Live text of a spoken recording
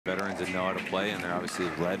Veterans that know how to play, and they're obviously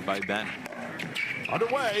led by Ben.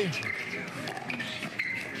 Underway.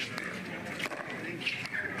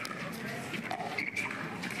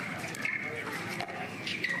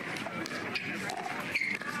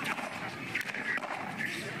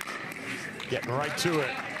 Getting right to it.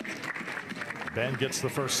 Ben gets the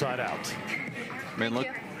first side out. I mean,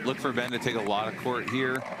 look for Ben to take a lot of court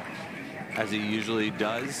here, as he usually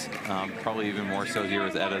does. Probably even more so here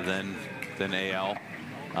with Etta than AL.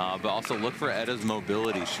 But also look for Etta's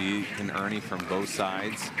mobility. She can Ernie from both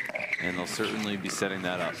sides, and they'll certainly be setting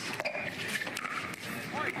that up.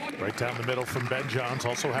 Right down the middle from Ben Johns.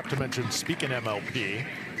 Also have to mention, speaking MLP,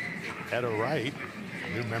 Etta Wright,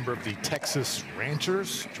 new member of the Texas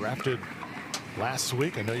Rangers, drafted last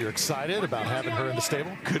week. I know you're excited about having her in the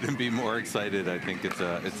stable. Couldn't be more excited. I think it's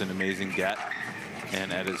an amazing get,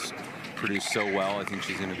 and Etta's produced so well. I think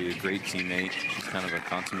she's going to be a great teammate. She's kind of a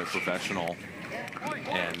consummate professional,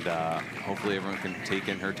 and hopefully everyone can take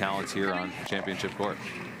in her talents here on championship court.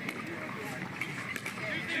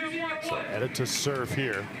 So Etta to serve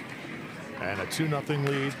here, and a 2-0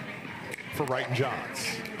 lead for Wright and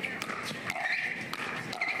Johns.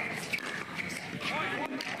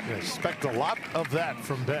 I expect a lot of that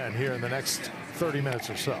from Ben here in the next 30 minutes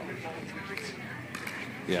or so.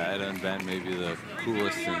 Yeah, Etta and Ben may be the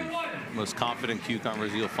coolest and most confident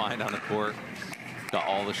cucumbers you'll find on the court. Got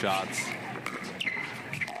all the shots.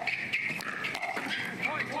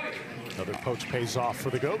 Another poach pays off for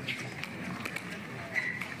the GOAT.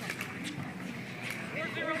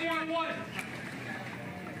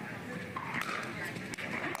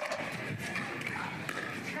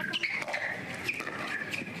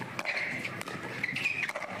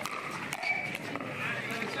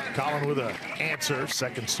 Collin with an answer,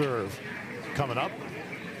 second serve coming up.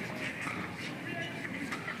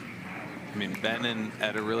 I mean, Ben and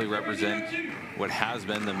Etta really represent what has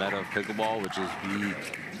been the meta of pickleball, which is be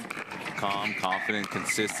calm, confident,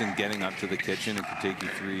 consistent, getting up to the kitchen. It can take you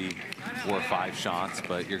 3, 4, 5 shots,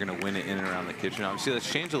 but you're going to win it in and around the kitchen. Obviously,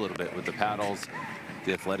 that's changed a little bit with the paddles,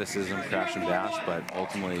 the athleticism, crash and dash, but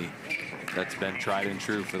ultimately that's been tried and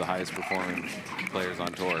true for the highest performing players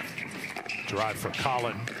on tour. Drive for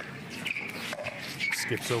Collin.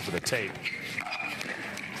 Skips over the tape.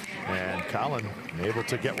 And Collin able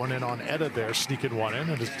to get one in on Etta there, sneaking one in,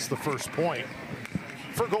 and it's the first point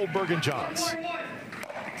for Goldberg and Johns.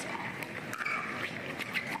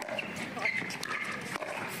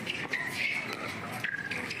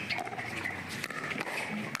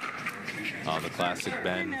 The classic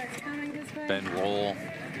Ben roll.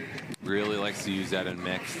 Really likes to use that in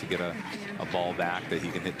mix to get a ball back that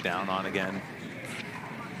he can hit down on again.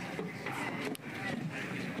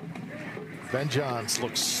 Ben Johns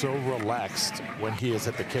looks so relaxed when he is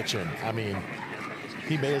at the kitchen. I mean,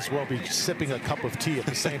 he may as well be sipping a cup of tea at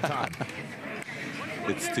the same time.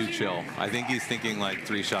 It's too chill. I think he's thinking like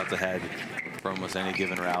 3 shots ahead for almost any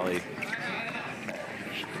given rally.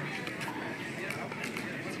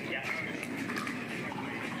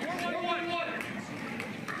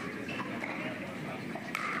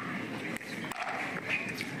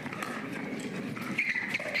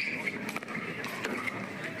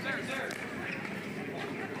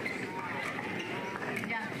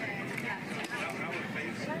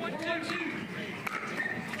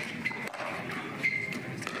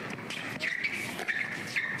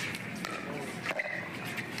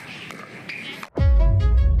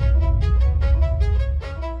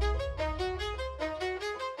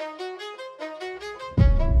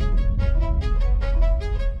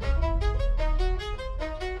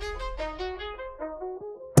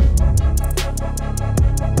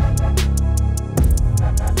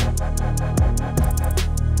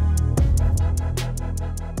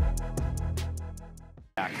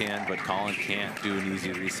 Backhand, but Collin can't do an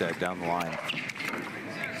easy reset down the line.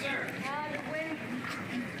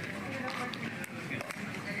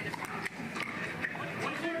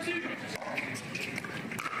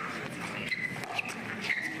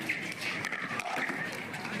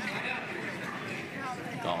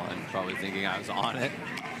 Collin probably thinking I was on it.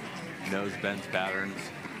 Knows Ben's patterns.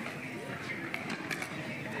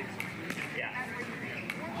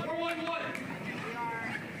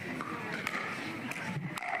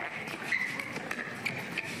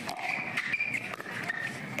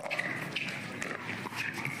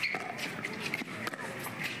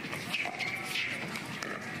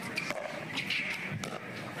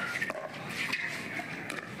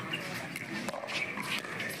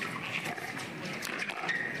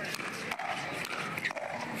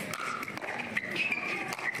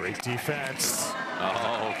 Great defense.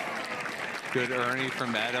 Oh, good Ernie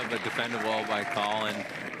from Etta, but defended well by Collin.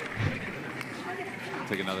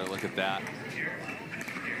 take another look at that.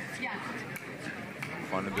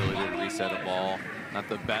 Fun ability to reset a ball. Not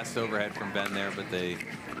the best overhead from Ben there, but they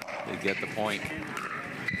get the point.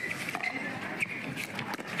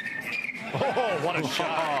 Oh, what a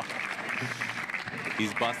shot.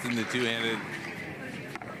 He's busting the two-handed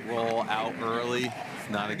roll out early. It's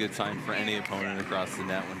not a good sign for any opponent across the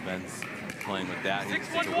net when Ben's playing with that.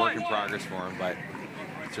 It's a work in progress for him, but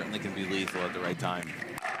certainly can be lethal at the right time.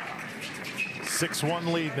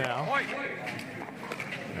 6-1 lead now.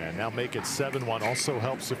 And now make it 7-1. Also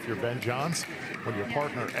helps if you're Ben Johns when your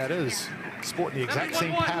partner Etta is sporting the exact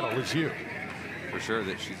same paddle as you. For sure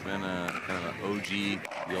that she's been a kind of an OG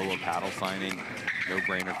Viola paddle signing.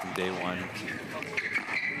 No-brainer from day one.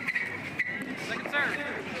 Second serve.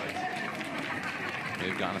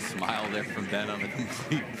 They've gotten a smile there from Ben on the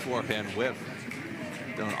complete forehand whip.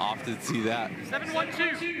 Don't often see that.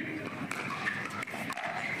 7-1-2.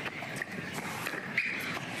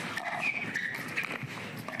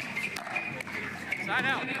 Side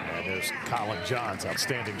out. And there's Collin Johns,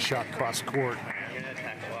 outstanding shot cross court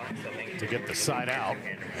to get the side out.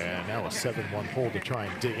 And now a 7-1 pull to try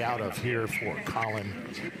and dig out of here for Collin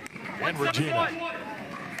and Regina.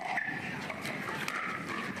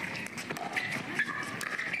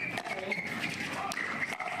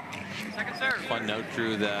 Second serve. Fun note,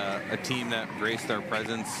 Drew, a team that graced our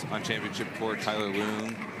presence on championship court, Tyler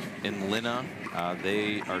Loon in Lina.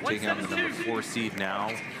 They are taking on the number 4 seed now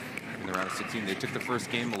in the round of 16. They took the first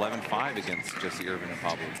game 11-5 against Jesse Irvin and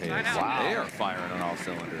Pablo Tejas. Wow. They are firing on all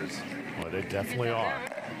cylinders. Well, they definitely are.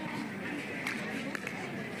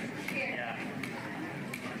 Yeah.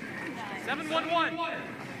 7-1-1.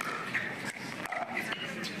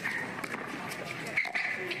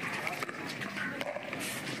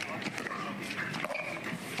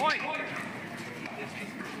 Point.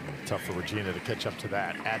 Tough for Regina to catch up to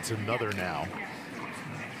that. Adds another now.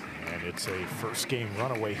 And it's a first game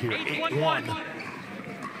runaway here, 8-1.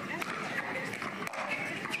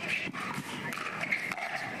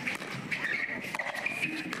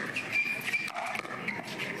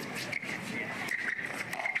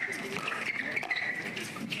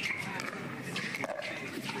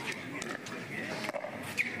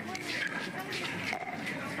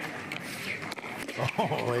 Oh,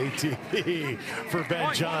 ATP for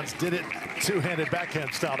Ben Johns. Did it two-handed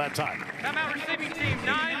backhand style that time. Timeout receiving team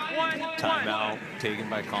 9-1-1. Timeout taken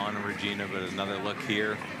by Collin and Regina, but another look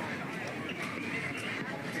here.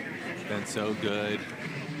 Been so good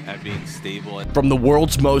at being stable. From the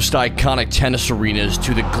world's most iconic tennis arenas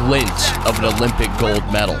to the glint of an Olympic gold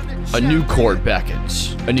medal, a new court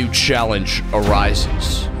beckons, a new challenge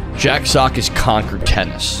arises. Jack Sock has conquered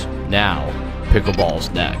tennis. Now, pickleball's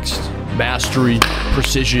next. Mastery,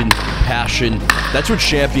 precision, passion, that's what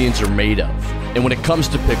champions are made of. And when it comes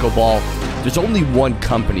to pickleball, there's only one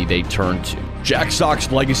company they turn to. Jack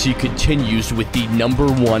Sock's legacy continues with the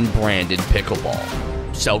 #1 brand in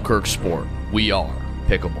pickleball. Selkirk Sport. We are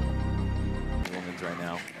pickleball. Women's right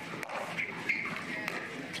now.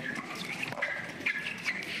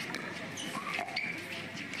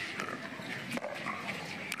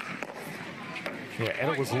 Yeah,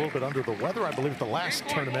 Etta was a little bit under the weather, I believe, at the last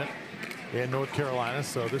tournament in North Carolina,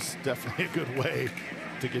 so this is definitely a good way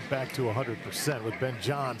to get back to 100% with Ben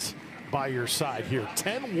Johns by your side here.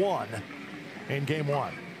 10-1 in game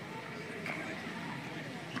one.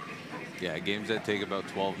 Yeah, games that take about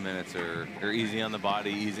 12 minutes are easy on the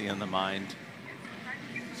body, easy on the mind.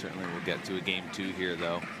 Certainly we'll get to a game 2 here,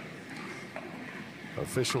 though.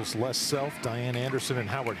 Officials Les Self, Diane Anderson, and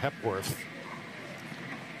Howard Hepworth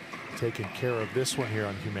taking care of this one here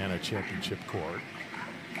on Humana Championship Court.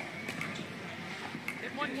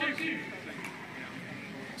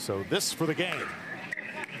 So this for the game.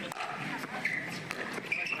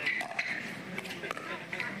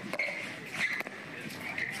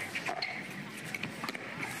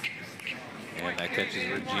 And that catches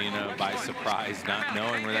Regina by surprise, not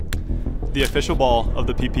knowing where that... The official ball of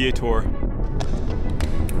the PPA Tour.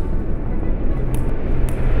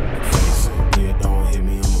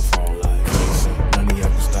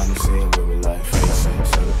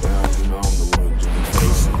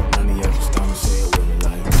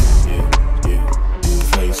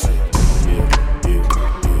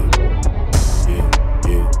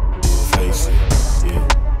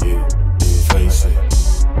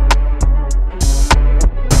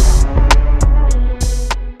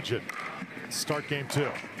 Start game 2.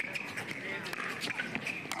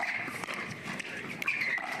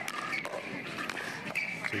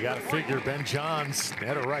 So you got to figure Ben Johns,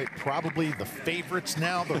 Etta Wright, probably the favorites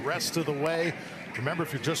now the rest of the way. Remember,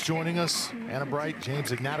 if you're just joining us, Anna Bright,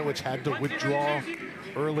 James Ignatowicz had to withdraw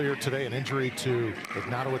earlier today, an injury to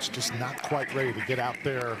Ignatowicz, just not quite ready to get out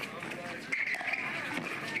there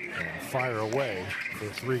and fire away for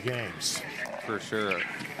 3 games. For sure.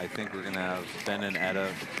 I think we're going to have Ben and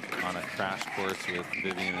Etta on a crash course with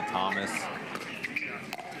Vivian and Thomas.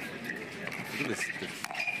 Look at this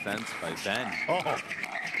defense by Ben. Oh,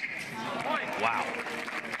 Wow.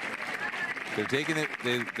 They're taking it.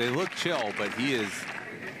 They look chill, but he's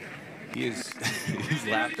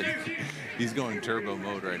laughing. He's going turbo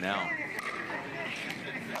mode right now.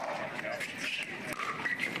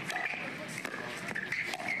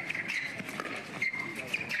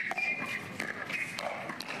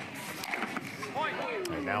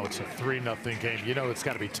 and now it's a 3-0 game. You know it's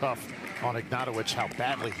got to be tough on Ignatowicz how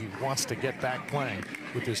badly he wants to get back playing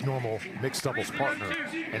with his normal mixed doubles partner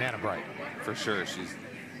in Etta Wright. For sure. She's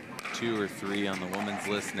 2 or 3 on the women's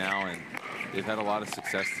list now, and they've had a lot of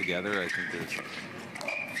success together. I think there's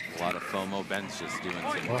a lot of FOMO. Ben's just doing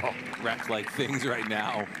some rec-like things right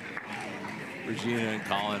now. Regina and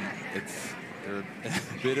Collin, they're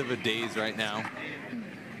a bit of a daze right now,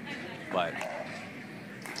 but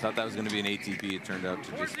I thought that was going to be an ATP. It turned out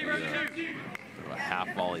to just be a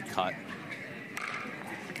half volley cut.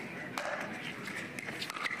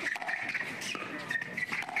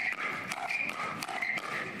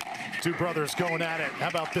 Two brothers going at it. How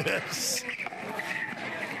about this?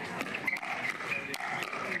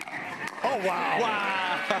 Oh, wow. Wow.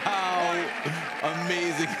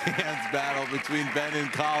 Amazing hands battle between Ben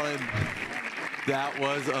and Collin. That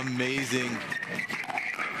was amazing.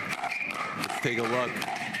 Let's take a look.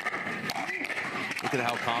 Look at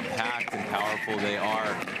how compact and powerful they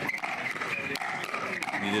are.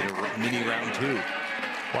 Needed a mini round 2.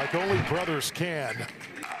 Like only brothers can.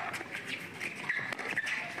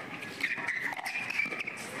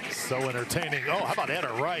 So entertaining. Oh, how about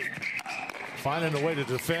Etta Wright? Finding a way to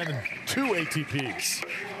defend 2 ATPs.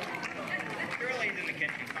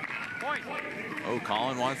 Oh,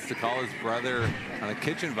 Collin wants to call his brother on a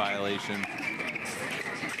kitchen violation.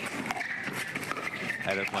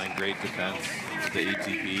 Etta playing great defense with the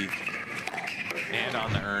ATP and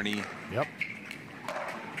on the Ernie. Yep.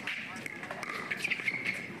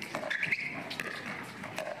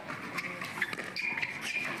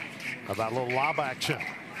 How about a little lob action?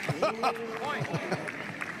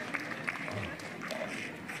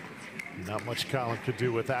 Not much Collin could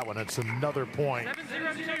do with that one. It's another point.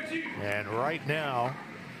 And right now,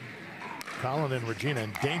 Collin and Regina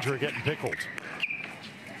in danger of getting pickled.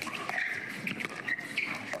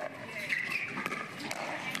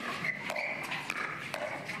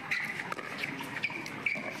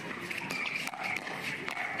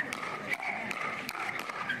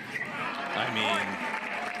 I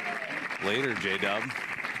mean, later, J-Dub.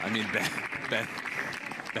 I mean, Ben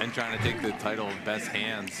trying to take the title of best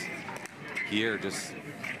hands here, just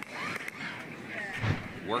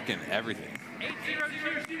working everything.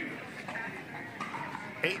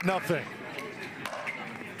 8-0.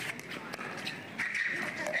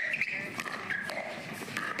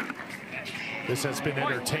 This has been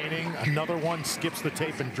entertaining. Another one skips the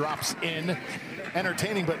tape and drops in.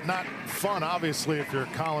 Entertaining, but not fun, obviously, if you're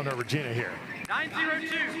Collin or Regina here.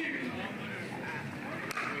 9-0-2.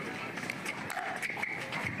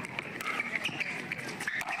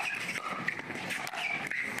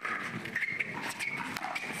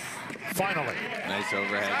 Finally. Nice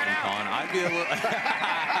overhead from Collin. I'd be a little...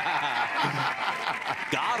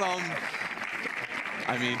 Got him.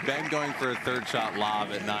 I mean, Ben going for a 3rd shot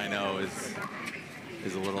lob at 9-0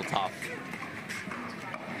 is a little tough.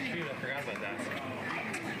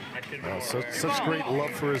 Such great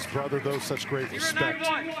love for his brother, though, such great respect.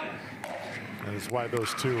 That is why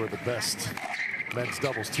those two are the best men's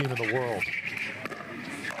doubles team in the world.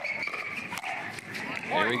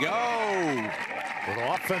 There we go.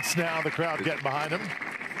 Little offense now, the crowd getting behind him.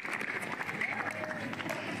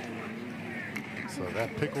 So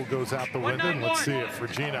that pickle goes out the window, and let's see if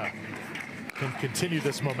Regina can continue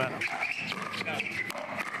this momentum.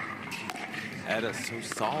 Etta's so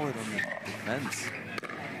solid on the defense.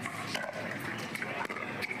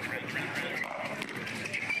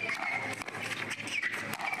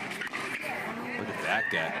 Look at that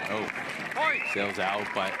guy. Oh, sails out,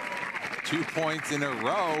 but 2 points in a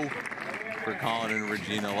row for Collin and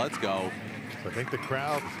Regina. Let's go. So I think the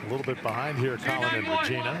crowd a little bit behind here, Collin and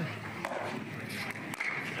Regina.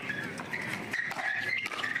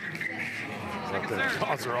 But their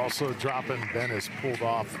jaws are also dropping. Ben has pulled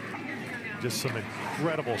off just some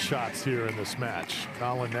incredible shots here in this match.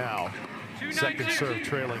 Collin now, second serve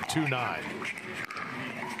trailing 2-9.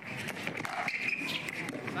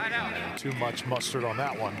 Too much mustard on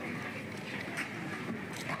that one.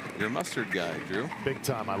 You're a mustard guy, Drew. Big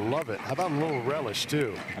time. I love it. How about a little relish,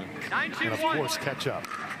 too? 9-2-1. And, of course, ketchup.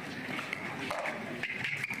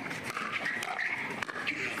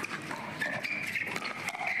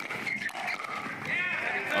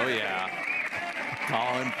 Oh, yeah.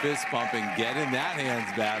 Collin fist pumping, get in that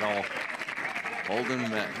hands battle. Holding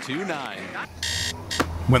him at 2-9.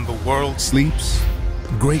 When the world sleeps,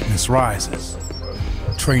 greatness rises.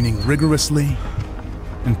 Training rigorously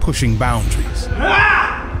and pushing boundaries.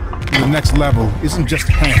 The next level isn't just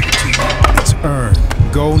handed to you, it's earned.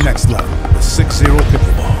 Go next level with 6-0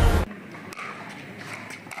 Pickleball.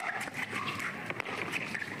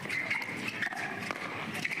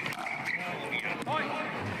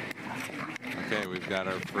 Okay, we've got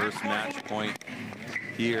our first match point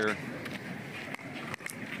here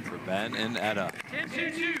for Ben and Etta.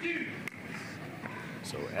 10-2-2.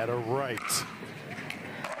 So Etta Wright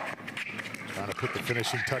trying to put the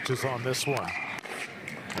finishing touches on this one.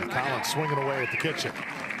 And Collin swinging away at the kitchen.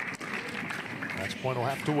 Match point will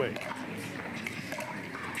have to wait.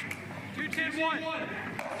 2-10-1.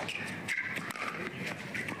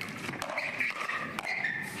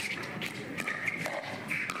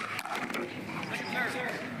 Second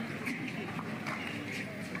serve.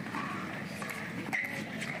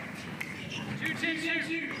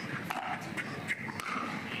 2-10-2.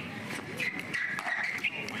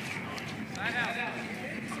 Side out.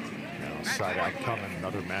 Now side out coming.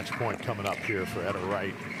 Another match point coming up here for Etta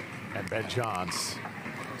Wright and Ben Johns.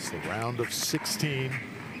 It's the round of 16.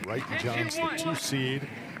 Wright and Johns, the 2 seed.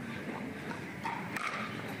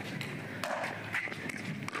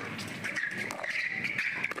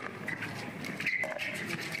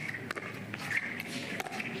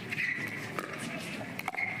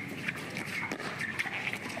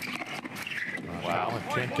 Wow, and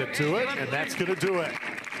can't get to it, and that's going to do it.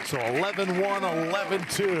 So 11-1,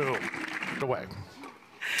 11-2. Away.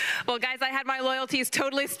 Well, guys, I had my loyalties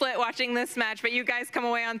totally split watching this match, but you guys come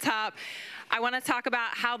away on top. I want to talk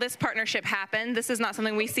about how this partnership happened. This is not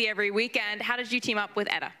something we see every weekend. How did you team up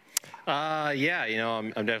with Etta? Yeah, you know,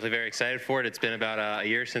 I'm definitely very excited for it. It's been about a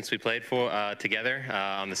year since we played together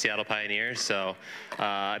on the Seattle Pioneers. So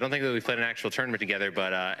I don't think that we played an actual tournament together,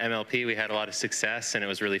 but MLP, we had a lot of success and it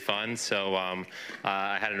was really fun. So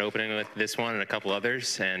I had an opening with this one and a couple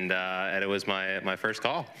others, and it was my first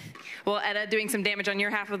call. Well, Etta, doing some damage on your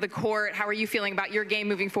half of the court. How are you feeling about your game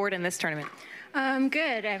moving forward in this tournament?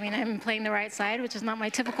 Good. I mean, I'm playing the right side, which is not my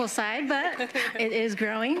typical side, but it is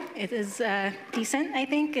growing. It is decent, I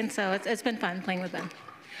think, and so it's been fun playing with them.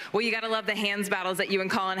 Well, you got to love the hands battles that you and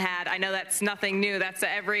Collin had. I know that's nothing new. That's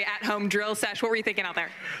every at-home drill sesh. What were you thinking out there?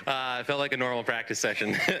 It felt like a normal practice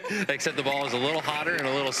session, except the ball was a little hotter and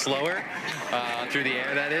a little slower through the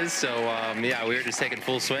air, that is. So, yeah, we were just taking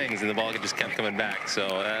full swings, and the ball just kept coming back.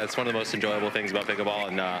 So it's one of the most enjoyable things about pickleball,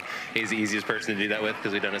 and he's the easiest person to do that with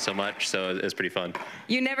because we've done it so much, so it's pretty fun.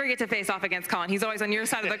 You never get to face off against Collin. He's always on your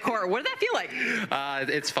side of the court. What did that feel like?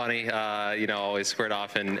 It's funny. You know, always squared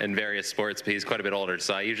off in various sports, but he's quite a bit older,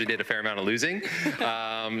 so I usually did a fair amount of losing.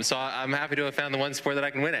 So I'm happy to have found the one sport that I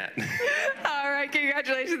can win at. All right,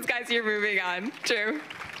 congratulations, guys. You're moving on. True.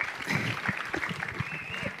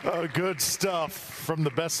 Good stuff from the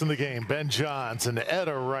best in the game. Ben Johns and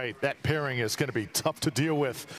Etta Wright. That pairing is going to be tough to deal with.